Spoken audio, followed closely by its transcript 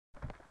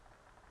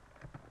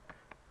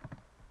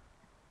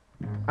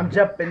I'm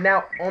jumping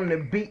out on the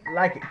beat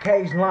like a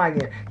cage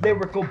lion.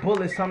 Lyrical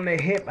bullets on the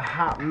hip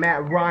hop,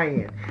 Matt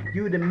Ryan.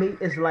 You to me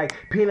is like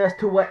peanuts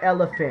to an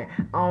elephant.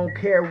 I don't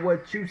care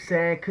what you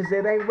saying, cause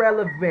it ain't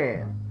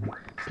relevant.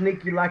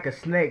 Sneaky like a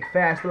snake,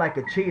 fast like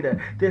a cheetah.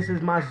 This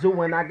is my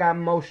zoo and I got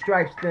more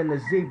stripes than a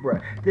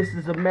zebra. This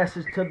is a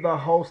message to the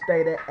whole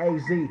state of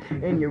AZ.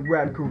 In your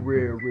rap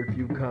career, if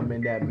you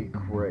coming at me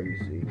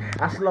crazy,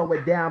 I slow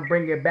it down,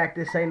 bring it back.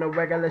 This ain't no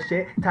regular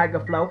shit. Tiger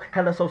flow,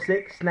 hella so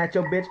sick. Snatch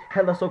your bitch,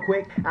 hella so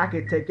quick. I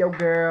can take your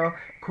girl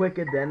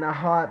quicker than a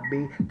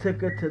heartbeat.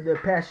 Took her to the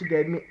past, she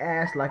gave me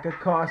ass like a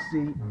car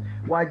seat.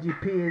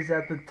 YGP is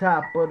at the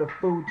top of the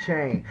food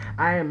chain.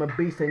 I am a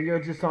beast and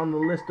you're just on the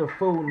list of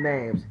food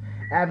names.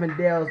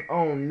 Avondale's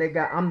own,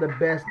 nigga, I'm the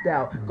best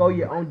out. Go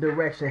your own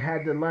direction,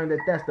 had to learn that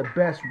that's the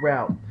best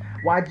route.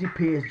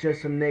 YGP is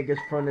just some niggas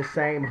from the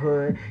same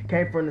hood,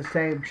 came from the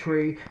same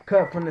tree,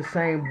 cut from the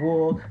same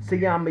wool.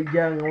 See, I'm a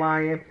young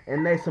lion,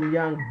 and they some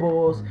young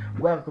bulls.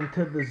 Welcome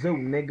to the zoo,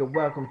 nigga,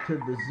 welcome to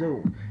the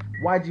zoo.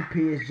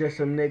 YGP is just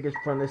some niggas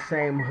from the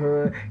same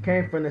hood,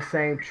 came from the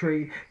same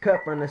tree,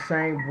 cut from the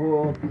same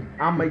wool.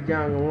 I'm a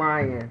young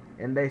lion,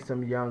 and they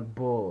some young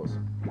bulls.